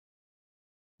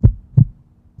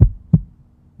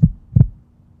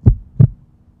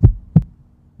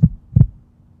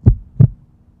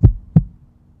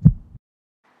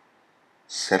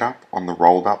Set up on the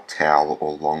rolled up towel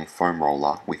or long foam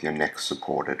roller with your neck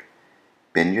supported.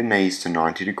 Bend your knees to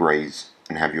 90 degrees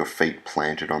and have your feet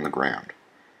planted on the ground.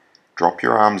 Drop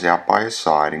your arms out by your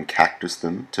side and cactus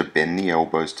them to bend the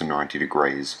elbows to 90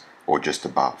 degrees or just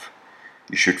above.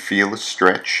 You should feel a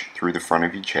stretch through the front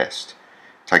of your chest.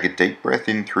 Take a deep breath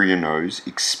in through your nose,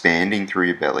 expanding through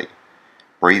your belly.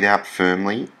 Breathe out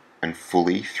firmly and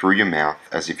fully through your mouth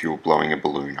as if you were blowing a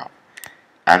balloon up.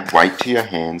 Add weight to your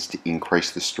hands to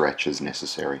increase the stretch as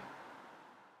necessary.